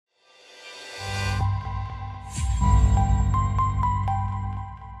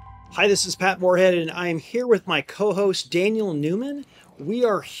Hi, this is Pat Moorhead, and I am here with my co-host Daniel Newman. We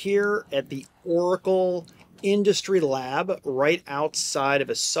are here at the Oracle Industry Lab right outside of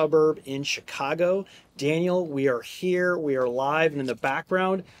a suburb in Chicago. Daniel, we are here, we are live, and in the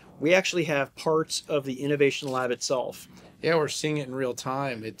background, we actually have parts of the Innovation Lab itself. Yeah, we're seeing it in real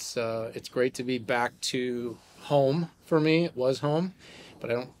time. It's great to be back to home for me. It was home,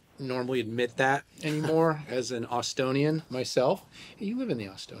 but I don't normally admit that anymore as an Austonian myself. You live in the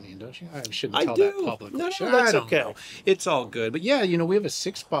Austonian, don't you? I shouldn't I tell that do. publicly. No, should I? that's I don't okay. know. It's all good. But yeah, we have a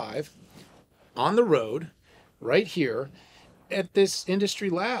 6.5 on the road right here at this industry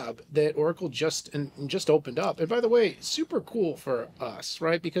lab that Oracle just opened up. And by the way, super cool for us,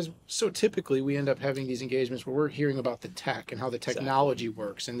 right? Because so typically we end up having these engagements where we're hearing about the tech and how the technology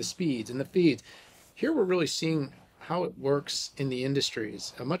works and the speeds and the feeds. Here we're really seeing how it works in the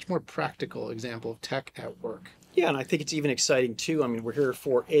industries, a much more practical example of tech at work. Yeah, and I think it's even exciting too. I mean, we're here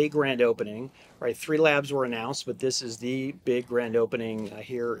for a grand opening, right? 3 labs were announced, but this is the big grand opening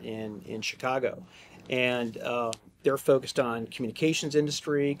here in Chicago. And they're focused on communications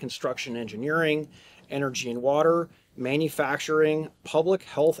industry, construction engineering, energy and water, manufacturing, public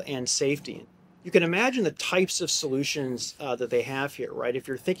health and safety. You can imagine the types of solutions that they have here, right? If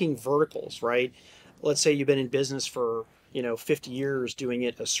you're thinking verticals, right? Let's say you've been in business for 50 years doing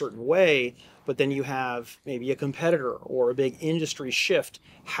it a certain way, but then you have maybe a competitor or a big industry shift.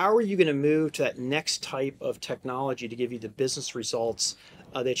 How are you going to move to that next type of technology to give you the business results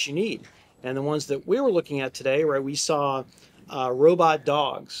that you need? And the ones that we were looking at today, right, we saw robot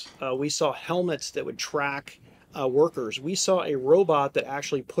dogs. We saw helmets that would track workers. We saw a robot that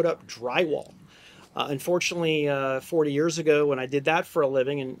actually put up drywall. Unfortunately, 40 years ago, when I did that for a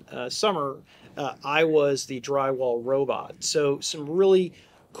living in summer, I was the drywall robot. So some really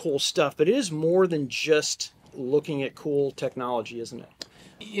cool stuff, but it is more than just looking at cool technology, isn't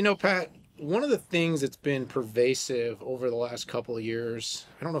it? Pat, one of the things that's been pervasive over the last couple of years,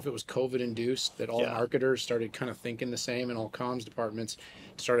 I don't know if it was COVID induced that all Yeah, marketers started kind of thinking the same and all comms departments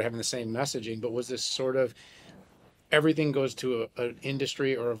started having the same messaging, but was this sort of everything goes to an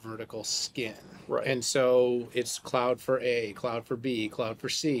industry or a vertical skin. right. And so it's cloud for A, cloud for B, cloud for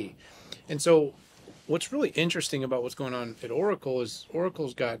C. And so what's really interesting about what's going on at Oracle is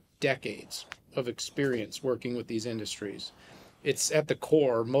Oracle's got decades of experience working with these industries. It's at the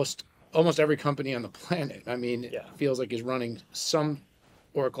core, almost every company on the planet. I mean, it Yeah, feels like is running some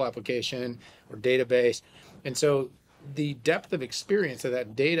Oracle application or database. And so the depth of experience that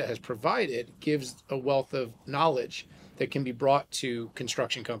that data has provided gives a wealth of knowledge that can be brought to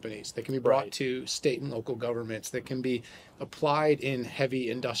construction companies, that can be brought right. to state and local governments, that can be applied in heavy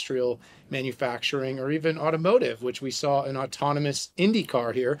industrial manufacturing or even automotive, which we saw an autonomous Indy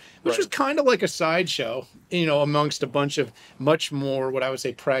car here, which was Right. kind of like a sideshow, amongst a bunch of much more what I would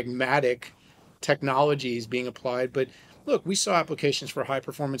say pragmatic technologies being applied. But look, we saw applications for high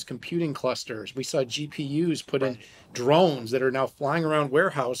performance computing clusters. We saw GPUs put in Right. drones that are now flying around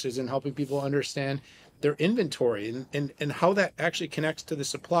warehouses and helping people understand their inventory and how that actually connects to the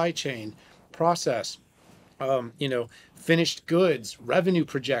supply chain process. Finished goods, revenue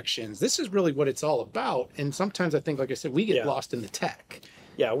projections. This is really what it's all about. And sometimes I think, like I said, we get Yeah. lost in the tech.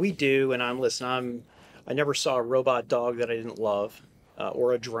 Yeah, we do. And I never saw a robot dog that I didn't love,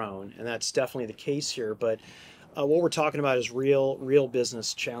 or a drone, and that's definitely the case here. But what we're talking about is real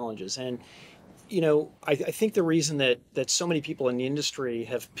business challenges. And I think the reason that so many people in the industry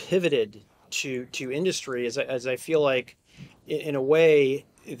have pivoted to industry is as I feel like in a way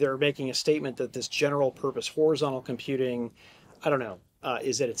they're making a statement that this general purpose horizontal computing, I don't know,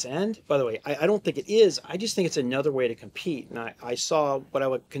 is at its end. By the way, I don't think it is. I just think it's another way to compete. And I saw what I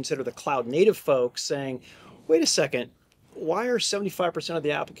would consider the cloud native folks saying, wait a second, why are 75% of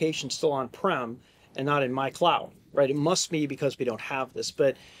the applications still on-prem and not in my cloud, right? It must be because we don't have this.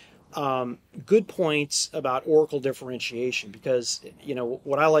 But good points about Oracle differentiation, because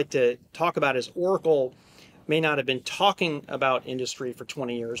what I like to talk about is Oracle may not have been talking about industry for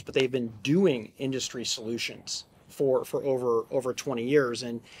 20 years, but they've been doing industry solutions for over 20 years.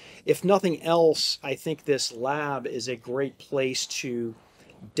 And if nothing else, I think this lab is a great place to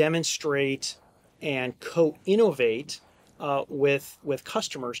demonstrate and co-innovate with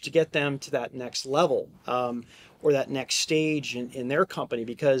customers to get them to that next level, or that next stage in their company.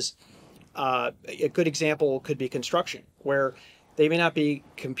 Because a good example could be construction, where they may not be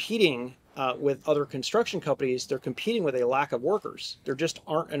competing with other construction companies. They're competing with a lack of workers. There just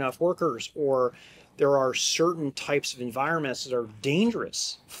aren't enough workers, or there are certain types of environments that are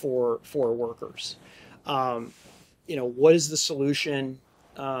dangerous for workers. What is the solution?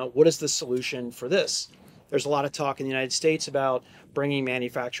 What is the solution for this? there's a lot of talk in the United States about bringing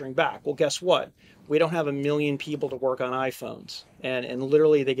manufacturing back. Well, guess what? We don't have a million people to work on iPhones, and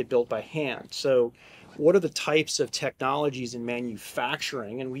literally they get built by hand. So, what are the types of technologies in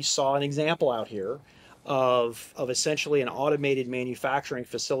manufacturing? And we saw an example out here of essentially an automated manufacturing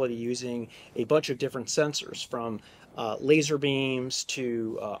facility using a bunch of different sensors, from laser beams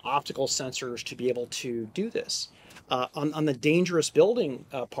to optical sensors, to be able to do this. On the dangerous building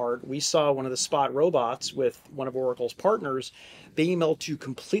part, we saw one of the spot robots with one of Oracle's partners being able to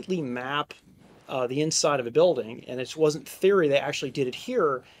completely map the inside of a building. And it wasn't theory, they actually did it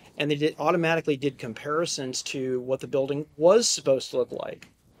here. And they automatically did comparisons to what the building was supposed to look like.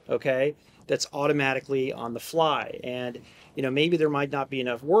 Okay, that's automatically on the fly. And maybe there might not be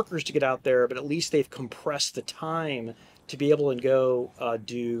enough workers to get out there, but at least they've compressed the time to be able to go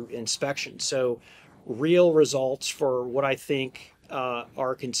do inspections. So real results for what I think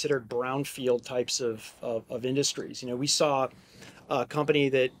are considered brownfield types of industries. We saw a company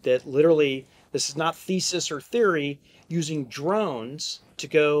that literally, this is not thesis or theory, using drones to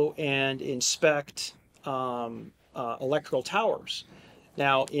go and inspect electrical towers.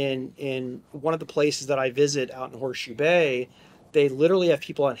 Now, in one of the places that I visit out in Horseshoe Bay, they literally have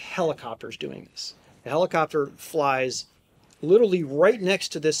people on helicopters doing this. The helicopter flies literally right next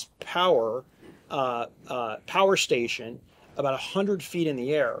to this power station, about 100 feet in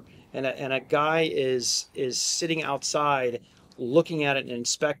the air, and a guy is sitting outside looking at it and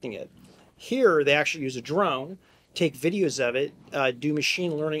inspecting it. Here, they actually use a drone, take videos of it, do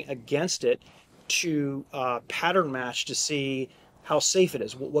machine learning against it to pattern match to see how safe it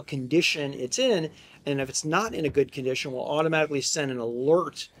is, what condition it's in, and if it's not in a good condition, we'll automatically send an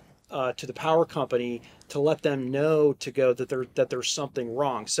alert to the power company to let them know to go that there's something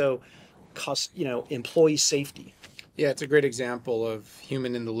wrong. So, employee safety. Yeah, it's a great example of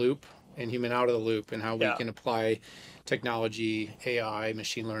human in the loop and human out of the loop, and how we can apply technology, AI,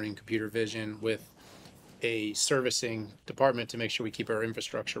 machine learning, computer vision with a servicing department to make sure we keep our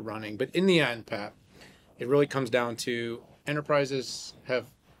infrastructure running. But in the end, Pat, it really comes down to enterprises have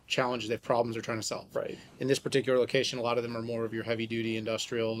challenges, they have problems they're trying to solve. Right. In this particular location, a lot of them are more of your heavy duty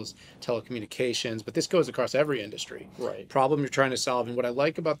industrials, telecommunications, but this goes across every industry. Right. Problem you're trying to solve. And what I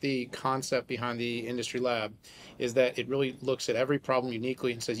like about the concept behind the industry lab is that it really looks at every problem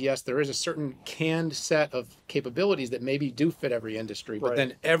uniquely and says, yes, there is a certain canned set of capabilities that maybe do fit every industry, but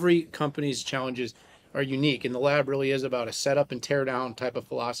then every company's challenges are unique. And the lab really is about a set up and tear down type of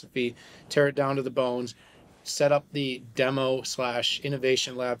philosophy, tear it down to the bones, set up the demo /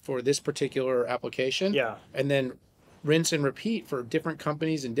 innovation lab for this particular application, and then rinse and repeat for different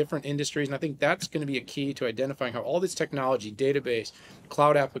companies and different industries. And I think that's going to be a key to identifying how all this technology, database,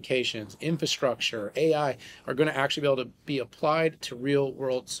 cloud applications, infrastructure, AI are going to actually be able to be applied to real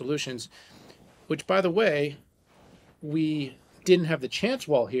world solutions, which, by the way, we didn't have the chance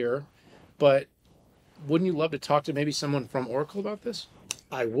while here, but wouldn't you love to talk to maybe someone from Oracle about this?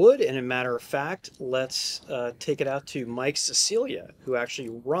 I would, and a matter of fact, let's take it out to Mike Sicilia, who actually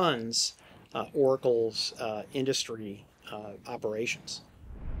runs Oracle's industry operations.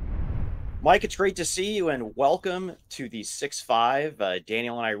 Mike, it's great to see you, and welcome to the 6.5.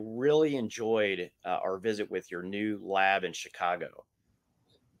 Daniel and I really enjoyed our visit with your new lab in Chicago.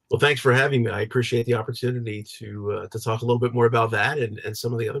 Well, thanks for having me. I appreciate the opportunity to talk a little bit more about that and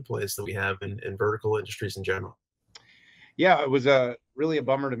some of the other plans that we have in vertical industries in general. Yeah, it was really a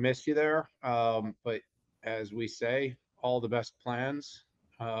bummer to miss you there. But as we say, all the best plans.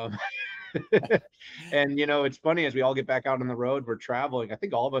 And, it's funny, as we all get back out on the road, we're traveling. I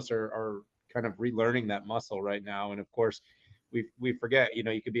think all of us are kind of relearning that muscle right now. And of course, we forget,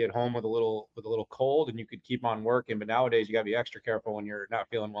 you could be at home with a little cold and you could keep on working. But nowadays, you got to be extra careful when you're not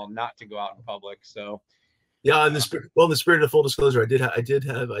feeling well, not to go out in public. So. Yeah, in the spirit of full disclosure, I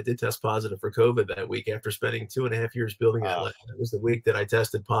did test positive for COVID that week after spending 2.5 years building that lab. That was the week that I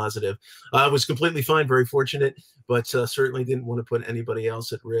tested positive. I was completely fine, very fortunate, but certainly didn't want to put anybody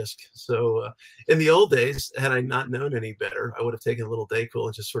else at risk. So in the old days, had I not known any better, I would have taken a little Dayquil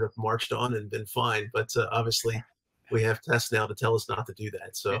and just sort of marched on and been fine. But obviously, we have tests now to tell us not to do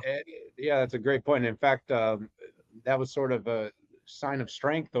that. So yeah, that's a great point. In fact, that was sort of a sign of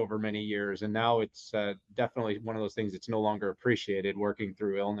strength over many years, and now it's definitely one of those things that's no longer appreciated, working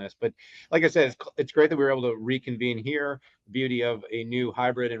through illness. But like I said, it's great that we were able to reconvene here. The beauty of a new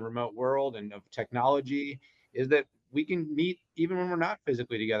hybrid and remote world and of technology is that we can meet even when we're not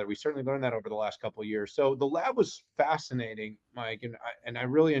physically together. We certainly learned that over the last couple of years. So the lab was fascinating, Mike, and I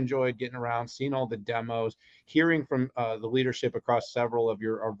really enjoyed getting around, seeing all the demos, hearing from the leadership across several of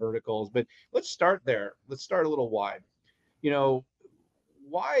our verticals. But let's start there. Let's start a little wide.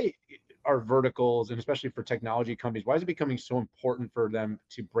 Why are verticals, and especially for technology companies, why is it becoming so important for them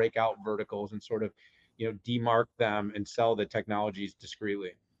to break out verticals and sort of, demark them and sell the technologies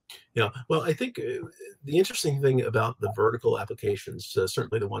discreetly? Yeah, well, I think the interesting thing about the vertical applications,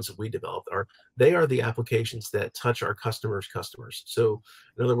 certainly the ones that we developed, are they are the applications that touch our customers' customers. So,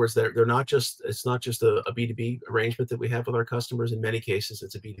 in other words, they're not just it's not just a B2B arrangement that we have with our customers. In many cases,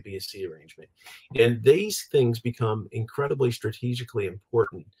 it's a B2B2C arrangement, and these things become incredibly strategically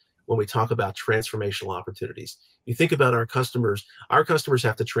important when we talk about transformational opportunities. You think about our customers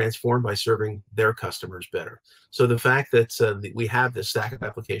have to transform by serving their customers better. So the fact that we have this stack of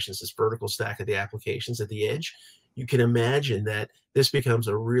applications, this vertical stack of the applications at the edge, you can imagine that this becomes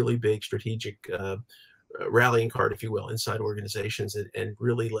a really big strategic rallying card, if you will, inside organizations, and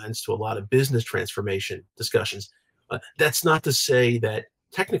really lends to a lot of business transformation discussions. That's not to say that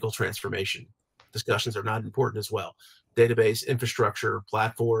technical transformation discussions are not important as well. Database, infrastructure,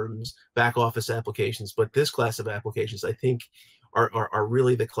 platforms, back office applications, but this class of applications, I think, are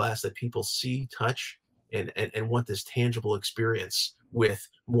really the class that people see, touch, and want this tangible experience with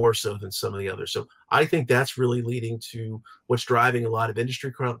more so than some of the others. So I think that's really leading to what's driving a lot of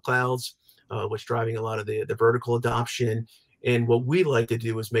industry clouds, what's driving a lot of the vertical adoption. And what we like to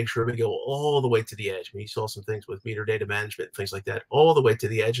do is make sure we go all the way to the edge. I mean, you saw some things with meter data management, things like that, all the way to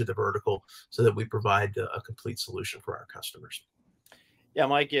the edge of the vertical, so that we provide a complete solution for our customers. Yeah,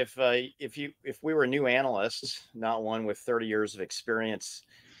 Mike, if we were new analysts, not one with 30 years of experience,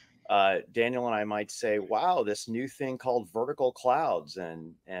 Daniel and I might say, wow, this new thing called vertical clouds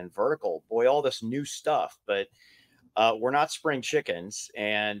and vertical, boy, all this new stuff. But we're not spring chickens,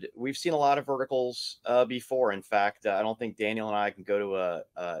 and we've seen a lot of verticals before. In fact, I don't think Daniel and I can go to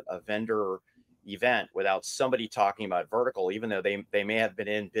a vendor event without somebody talking about vertical, even though they may have been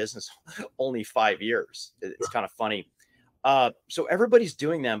in business only 5 years. It's kind of funny. So everybody's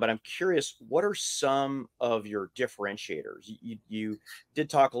doing them, but I'm curious, what are some of your differentiators? You did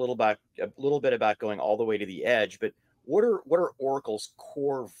talk a little bit about going all the way to the edge, but what are Oracle's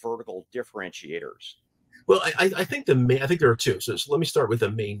core vertical differentiators? Well, I think I think there are two. So let me start with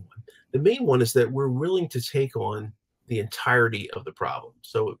the main one. The main one is that we're willing to take on the entirety of the problem.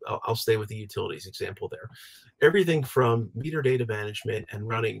 So I'll stay with the utilities example there. Everything from meter data management and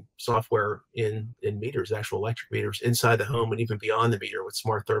running software in meters, actual electric meters inside the home and even beyond the meter with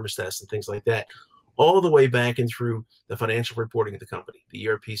smart thermostats and things like that, all the way back and through the financial reporting of the company, the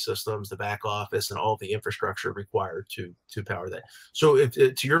ERP systems, the back office, and all the infrastructure required to power that. So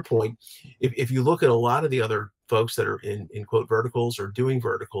to your point, if you look at a lot of the other folks that are in quote verticals or doing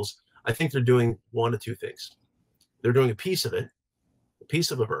verticals, I think they're doing one of two things. They're doing a piece of it, a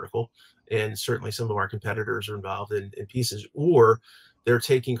piece of a vertical, and certainly some of our competitors are involved in pieces, or they're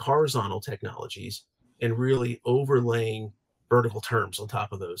taking horizontal technologies and really overlaying vertical terms on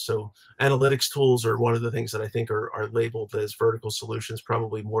top of those. So analytics tools are one of the things that I think are labeled as vertical solutions,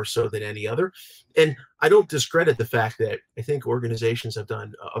 probably more so than any other. And I don't discredit the fact that I think other organizations have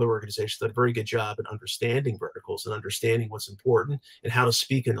done a very good job in understanding verticals and understanding what's important and how to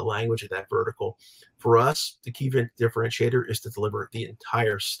speak in the language of that vertical. For us, the key differentiator is to deliver the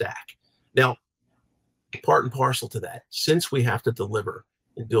entire stack. Now, part and parcel to that, since we have to deliver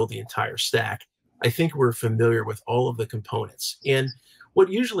and build the entire stack, I think we're familiar with all of the components. And what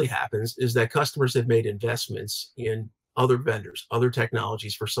usually happens is that customers have made investments in other vendors, other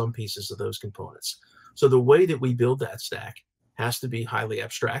technologies for some pieces of those components. So the way that we build that stack has to be highly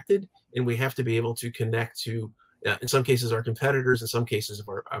abstracted, and we have to be able to connect to, in some cases, our competitors, in some cases, of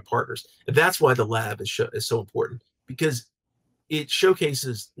our partners. And that's why the lab is so important, because it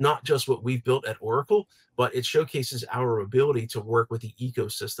showcases not just what we've built at Oracle, but it showcases our ability to work with the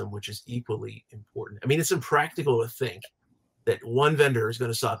ecosystem, which is equally important. I mean, it's impractical to think that one vendor is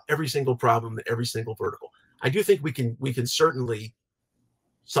going to solve every single problem in every single vertical. I do think we can certainly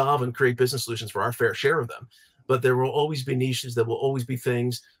solve and create business solutions for our fair share of them, but there will always be niches. There will always be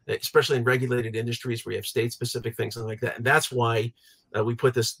things, especially in regulated industries where you have state-specific things and like that. And that's why we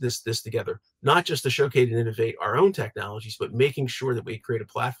put this together, not just to showcase and innovate our own technologies, but making sure that we create a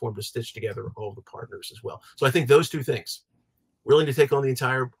platform to stitch together all the partners as well. So I think those two things, willing to take on the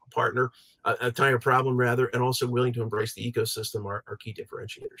entire problem rather, and also willing to embrace the ecosystem are key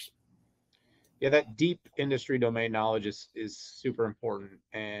differentiators. Yeah, that deep industry domain knowledge is super important.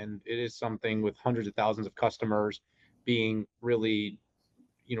 And it is something with hundreds of thousands of customers being really,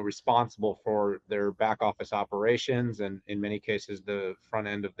 responsible for their back office operations, and in many cases, the front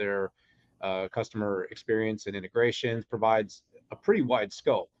end of their customer experience and integrations provides a pretty wide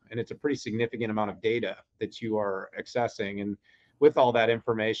scope. And it's a pretty significant amount of data that you are accessing. And with all that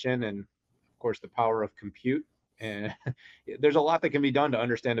information and, of course, the power of compute And there's a lot that can be done to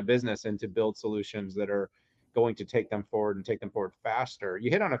understand a business and to build solutions that are going to take them forward and take them forward faster. You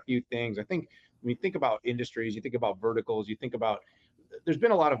hit on a few things. I think when you think about industries, you think about verticals, you think about, there's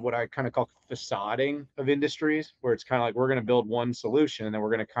been a lot of what I kind of call facading of industries, where it's kind of like, we're going to build one solution and then we're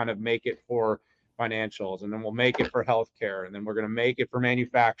going to kind of make it for financials, and then we'll make it for healthcare, and then we're going to make it for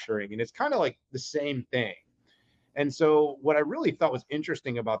manufacturing. And it's kind of like the same thing. And so what I really thought was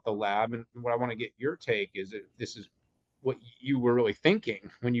interesting about the lab, and what I want to get your take is, that this is what you were really thinking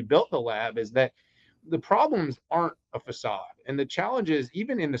when you built the lab, is that the problems aren't a facade, and the challenges,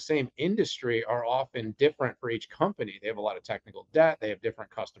 even in the same industry, are often different for each company. They have a lot of technical debt, they have different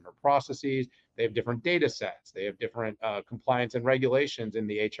customer processes, they have different data sets, they have different compliance and regulations in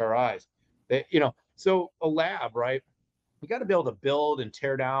the HRIs. So a lab, right? You got to be able to build and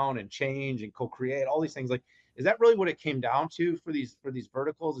tear down and change and co-create all these things. Like, is that really what it came down to for these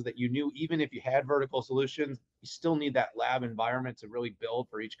verticals? Is that you knew even if you had vertical solutions, you still need that lab environment to really build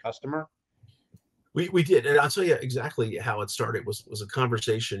for each customer? We did, and I'll tell you exactly how it started. Was a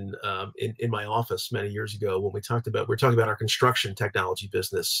conversation in my office many years ago when we were talking about our construction technology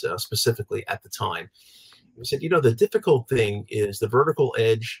business specifically at the time. We said, the difficult thing is the vertical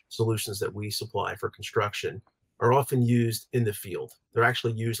edge solutions that we supply for construction are often used in the field. They're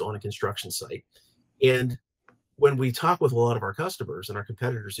actually used on a construction site. And when we talk with a lot of our customers, and our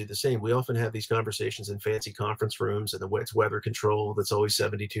competitors do the same, we often have these conversations in fancy conference rooms, and it's weather controlled, it's always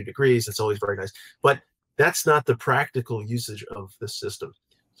 72 degrees, it's always very nice. But that's not the practical usage of the system.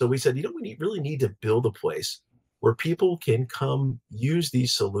 So we said, we really need to build a place where people can come use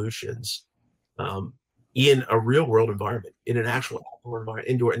these solutions in a real world environment, in an actual outdoor environment,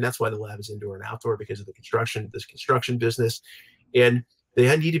 indoor. And that's why the lab is indoor and outdoor, because of this construction business. And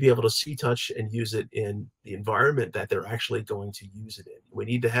they need to be able to see, touch, and use it in the environment that they're actually going to use it in. We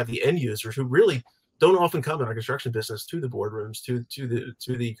need to have the end users, who really don't often come in our construction business to the boardrooms,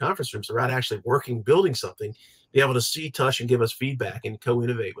 to the conference rooms. They're out actually working, building something, be able to see, touch, and give us feedback and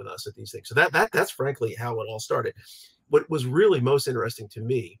co-innovate with us at these things. So that's frankly how it all started. What was really most interesting to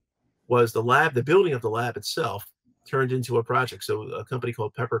me was the building of the lab itself turned into a project. So a company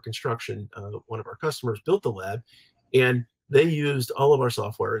called Pepper Construction, one of our customers, built the lab, and they used all of our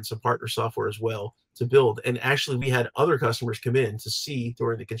software and some partner software as well to build. And actually, we had other customers come in to see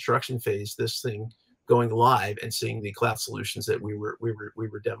during the construction phase this thing going live and seeing the cloud solutions that we were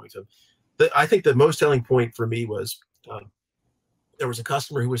demoing to them. I think the most telling point for me was there was a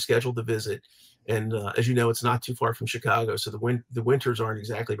customer who was scheduled to visit, and as you know, it's not too far from Chicago, so the winters aren't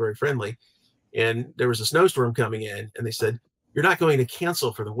exactly very friendly. And there was a snowstorm coming in, and they said, "You're not going to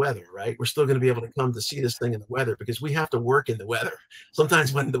cancel for the weather, right? We're still going to be able to come to see this thing in the weather, because we have to work in the weather.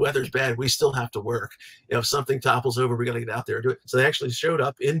 Sometimes when the weather's bad, we still have to work. If something topples over, we got to get out there and do it." So they actually showed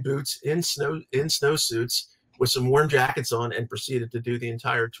up in boots, in snowsuits, with some warm jackets on, and proceeded to do the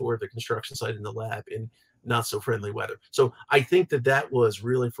entire tour of the construction site in the lab in not so friendly weather. So I think that was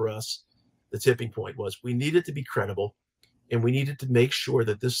really, for us, the tipping point. Was we needed to be credible, and we needed to make sure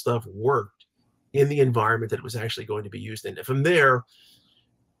that this stuff worked in the environment that it was actually going to be used in. And from there,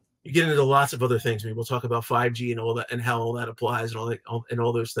 you get into lots of other things. I mean, we'll talk about 5G and all that, and how all that applies, and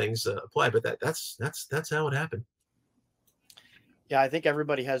all those things apply. But that's how it happened. Yeah, I think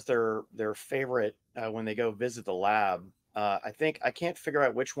everybody has their favorite when they go visit the lab. I think I can't figure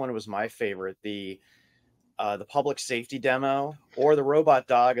out which one was my favorite: the public safety demo, or the robot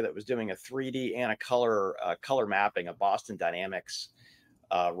dog that was doing a 3D and a color mapping, a Boston Dynamics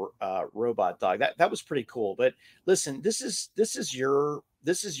robot dog. That was pretty cool. But listen, this is your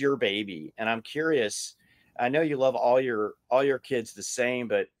baby, and I'm curious. I know you love all your kids the same,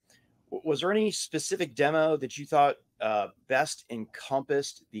 but was there any specific demo that you thought best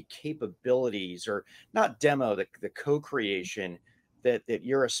encompassed the capabilities, or not demo, the co-creation that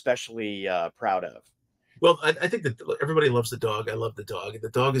you're especially proud of? Well, I think that everybody loves the dog. I love the dog.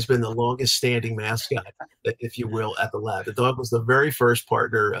 The dog has been the longest standing mascot, if you will, at the lab. The dog was the very first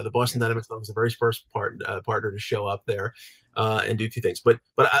partner. The Boston Dynamics dog was the very first partner to show up there and do two things. But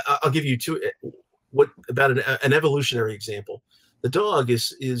I'll give you two. What about an evolutionary example? The dog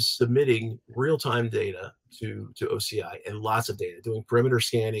is submitting real-time data to OCI, and lots of data, doing perimeter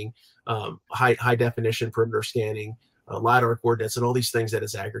scanning, high definition perimeter scanning, LiDAR coordinates, and all these things that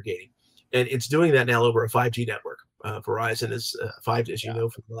it's aggregating. And it's doing that now over a 5G network. Verizon is 5G, as you know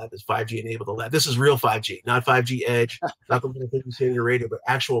from the lab, is 5G enabled the lab. This is real 5G, not 5G edge, not the little thing you see on your radio, but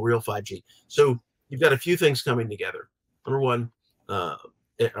actual real 5G. So you've got a few things coming together. Number one, a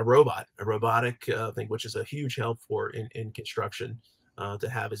robotic thing, which is a huge help in construction. to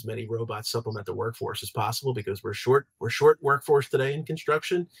have as many robots supplement the workforce as possible, because we're short workforce today in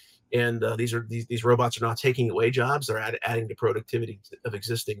construction, and these robots are not taking away jobs; they're adding to productivity of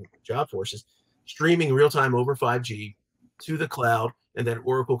existing job forces. Streaming real time over 5G to the cloud, and then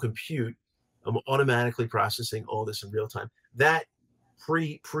Oracle Compute automatically processing all this in real time. That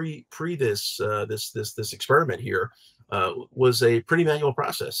pre this experiment here was a pretty manual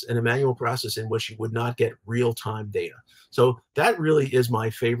process, and a manual process in which you would not get real time data. So that really is my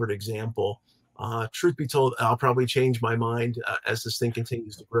favorite example. Truth be told, I'll probably change my mind as this thing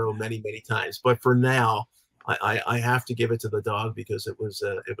continues to grow many times. But for now, I have to give it to the dog, because it was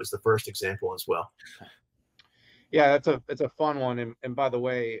the first example as well. Yeah, it's a fun one. And by the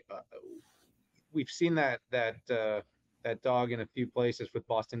way, we've seen that dog in a few places with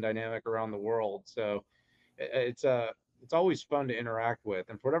Boston Dynamic around the world. So it's always fun to interact with.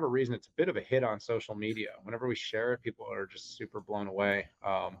 And for whatever reason, it's a bit of a hit on social media. Whenever we share it, people are just super blown away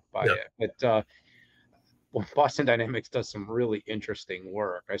by it. But well, Boston Dynamics does some really interesting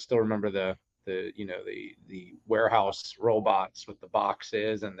work. I still remember the warehouse robots with the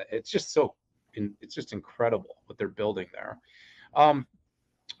boxes, and it's just incredible what they're building there.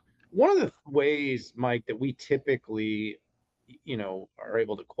 One of the ways, Mike, that we typically, are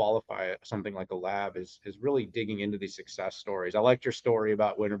able to qualify something like a lab is really digging into these success stories. I liked your story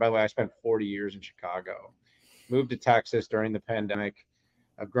about winter. By the way, I spent 40 years in Chicago, moved to Texas during the pandemic.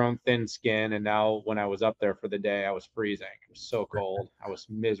 I've grown thin skin, and now when I was up there for the day, I was freezing. It was so cold. I was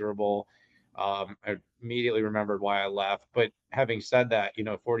miserable. I immediately remembered why I left. But having said that,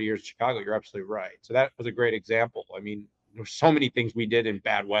 40 years in Chicago, you're absolutely right. So that was a great example. I mean, there's so many things we did in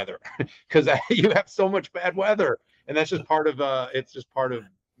bad weather, because you have so much bad weather, and that's just part of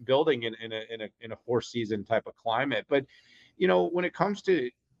building in a 4-season type of climate. But when it comes to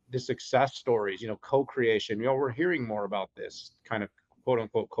the success stories, co-creation, we're hearing more about this kind of quote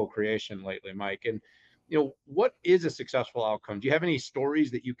unquote co-creation lately, Mike. And what is a successful outcome? Do you have any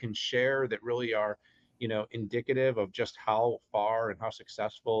stories that you can share that really are indicative of just how far and how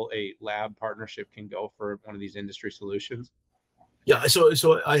successful a lab partnership can go for one of these industry solutions? Yeah,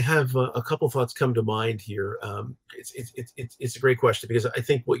 so I have a couple thoughts come to mind here. It's a great question, because I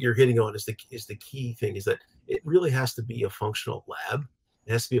think what you're hitting on is the key thing, is that it really has to be a functional lab.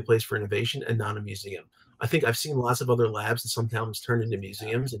 It has to be a place for innovation and not a museum. I think I've seen lots of other labs that sometimes turn into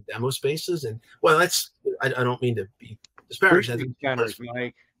museums and demo spaces, and well, I don't mean to be disparaging. Briefing centers,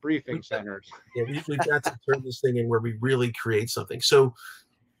 Mike. Briefing centers. Yeah, we've got to turn this thing in where we really create something. So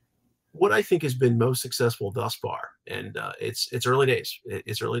what I think has been most successful thus far, and it's early days.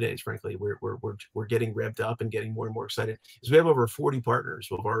 It's early days, frankly. We're getting revved up and getting more and more excited. Is we have over 40 partners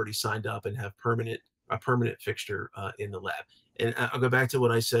who have already signed up and have a permanent fixture in the lab. And I'll go back to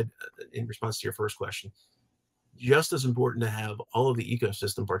what I said in response to your first question. Just as important to have all of the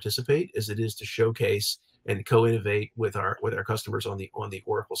ecosystem participate as it is to showcase and co-innovate with our customers on the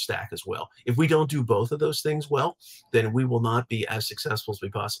Oracle stack as well. If we don't do both of those things well, then we will not be as successful as we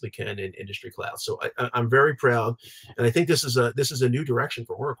possibly can in industry cloud. So I'm very proud, and I think this is a new direction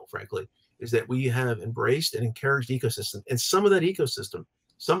for Oracle, frankly, is that we have embraced and encouraged ecosystem. And some of that ecosystem,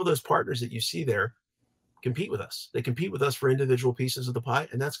 some of those partners that you see there, compete with us. They compete with us for individual pieces of the pie,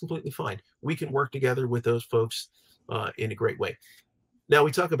 and that's completely fine. We can work together with those folks in a great way. Now we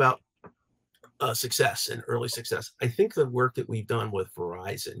talk about success and early success. I think the work that we've done with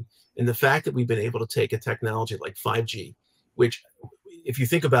Verizon, and the fact that we've been able to take a technology like 5G, which, if you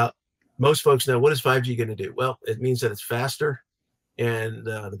think about, most folks know, what is 5G going to do? Well, it means that it's faster, and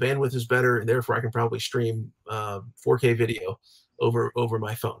the bandwidth is better, and therefore I can probably stream 4K video over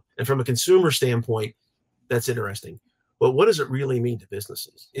my phone. And from a consumer standpoint, that's interesting. But what does it really mean to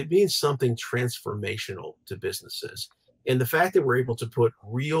businesses? It means something transformational to businesses. And the fact that we're able to put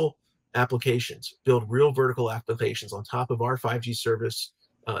real applications, build real vertical applications on top of our 5G service,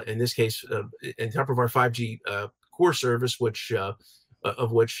 in this case, on top of our 5G core service,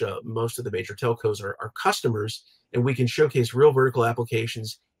 of which most of the major telcos are customers, and we can showcase real vertical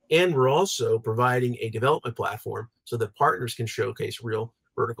applications. And we're also providing a development platform so that partners can showcase real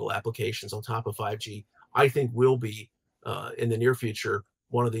vertical applications on top of 5G. I think will be in the near future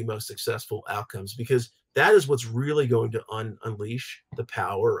one of the most successful outcomes, because that is what's really going to unleash the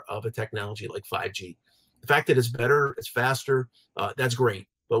power of a technology like 5G. The fact that it's better, it's faster, that's great.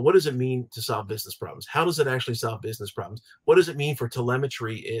 But what does it mean to solve business problems? How does it actually solve business problems? What does it mean for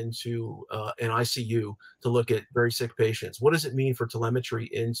telemetry into an ICU to look at very sick patients? What does it mean for telemetry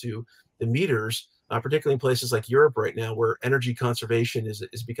into the meters, particularly in places like Europe right now, where energy conservation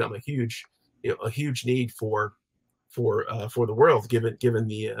is become a huge need for the world, given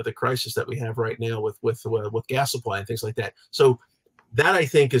the crisis that we have right now with gas supply and things like that. So that I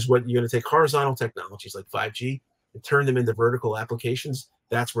think is what you're going to take horizontal technologies like 5G and turn them into vertical applications.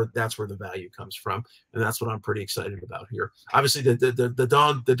 That's where the value comes from, and that's what I'm pretty excited about here. Obviously,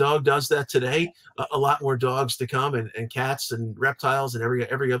 the dog does that today. A lot more dogs to come, and cats and reptiles and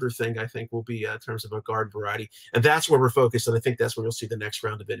every other thing I think will be in terms of a garden variety, and that's where we're focused. And I think that's where you'll see the next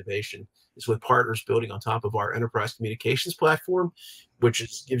round of innovation is with partners building on top of our enterprise communications platform,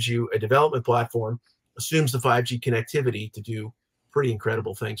 which gives you a development platform, assumes the 5G connectivity to do pretty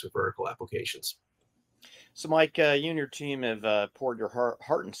incredible things with vertical applications. So, Mike, you and your team have poured your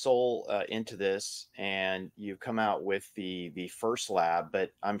heart and soul into this, and you've come out with the first lab.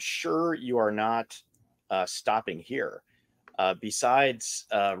 But I'm sure you are not stopping here. Besides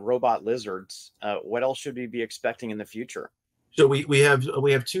robot lizards, what else should we be expecting in the future? So we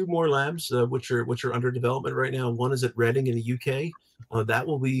have two more labs which are under development right now. One is at Reading in the UK. That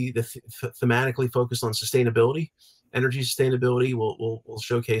will be thematically focused on sustainability. Energy sustainability will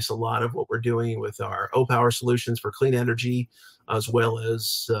showcase a lot of what we're doing with our O-Power solutions for clean energy, as well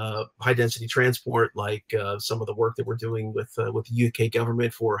as high density transport, like some of the work that we're doing with the UK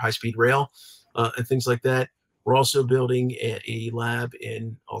government for high speed rail and things like that. We're also building a lab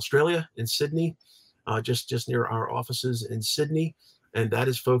in Australia, in Sydney, just near our offices in Sydney. And that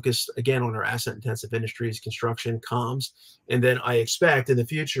is focused, again, on our asset-intensive industries, construction, comms. And then I expect in the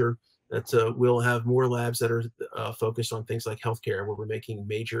future that we'll have more labs that are focused on things like healthcare, where we're making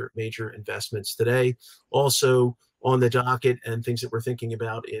major investments today. Also on the docket, and things that we're thinking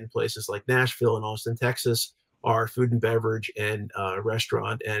about in places like Nashville and Austin, Texas, are food and beverage and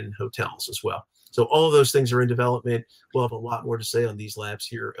restaurant and hotels as well. So all of those things are in development. We'll have a lot more to say on these labs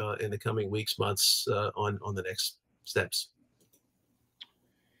here in the coming weeks, months, on the next steps.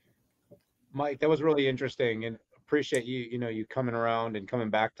 Mike, that was really interesting, and appreciate you coming around and coming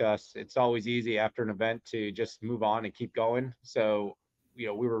back to us. It's always easy after an event to just move on and keep going. So, we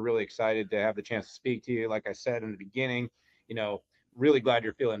were really excited to have the chance to speak to you. Like I said in the beginning, really glad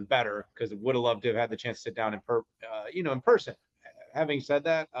you're feeling better, because would have loved to have had the chance to sit down in person. Having said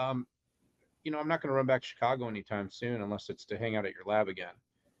that, I'm not going to run back to Chicago anytime soon unless it's to hang out at your lab again.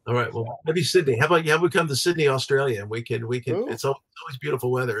 All right. Well, maybe Sydney. How about we come to Sydney, Australia, and we can. Ooh. It's always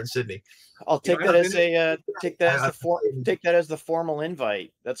beautiful weather in Sydney. I'll take that as the formal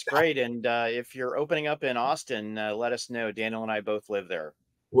invite. That's great. And if you're opening up in Austin, let us know. Daniel and I both live there.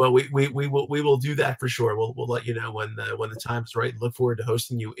 Well, we will do that for sure. We'll let you know when the time's right. Look forward to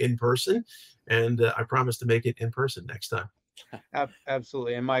hosting you in person, and I promise to make it in person next time.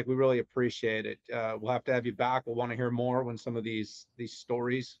 Absolutely. And Mike, we really appreciate it. We'll have to have you back. We'll want to hear more when some of these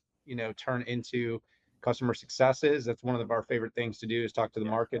stories, turn into customer successes. That's one of our favorite things to do, is talk to the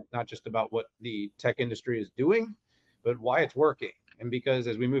market, not just about what the tech industry is doing, but why it's working. And because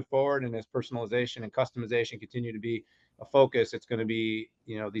as we move forward and as personalization and customization continue to be a focus, it's going to be,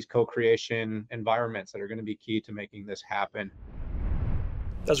 these co-creation environments that are going to be key to making this happen.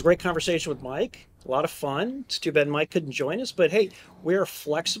 That was a great conversation with Mike. A lot of fun. It's too bad Mike couldn't join us, but hey, we're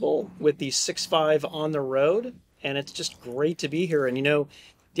flexible with the 6.5 on the road, and it's just great to be here. And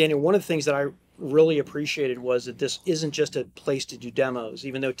Daniel, one of the things that I really appreciated was that this isn't just a place to do demos,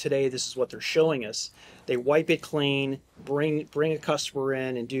 even though today this is what they're showing us. They wipe it clean, bring a customer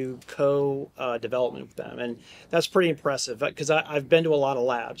in and do co-development with them. And that's pretty impressive, because I've been to a lot of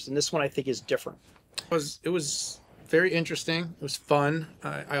labs, and this one I think is different. It was very interesting. It was fun.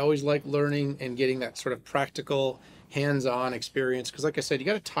 I always like learning and getting that sort of practical, hands-on experience, because like I said, you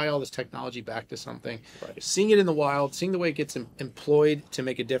got to tie all this technology back to something. Right. Seeing it in the wild, seeing the way it gets employed to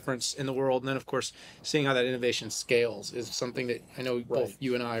make a difference in the world, and then of course seeing how that innovation scales is something that I know both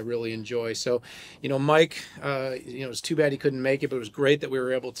you and I really enjoy. So, Mike, it's too bad he couldn't make it, but it was great that we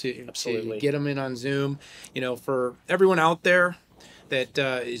were able to get him in on Zoom. For everyone out there that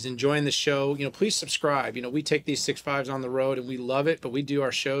is enjoying the show, please subscribe. We take these 6.5s on the road and we love it, but we do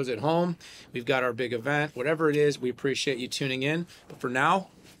our shows at home. We've got our big event, whatever it is. We appreciate you tuning in. But for now,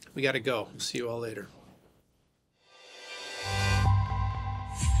 we got to go. We'll see you all later.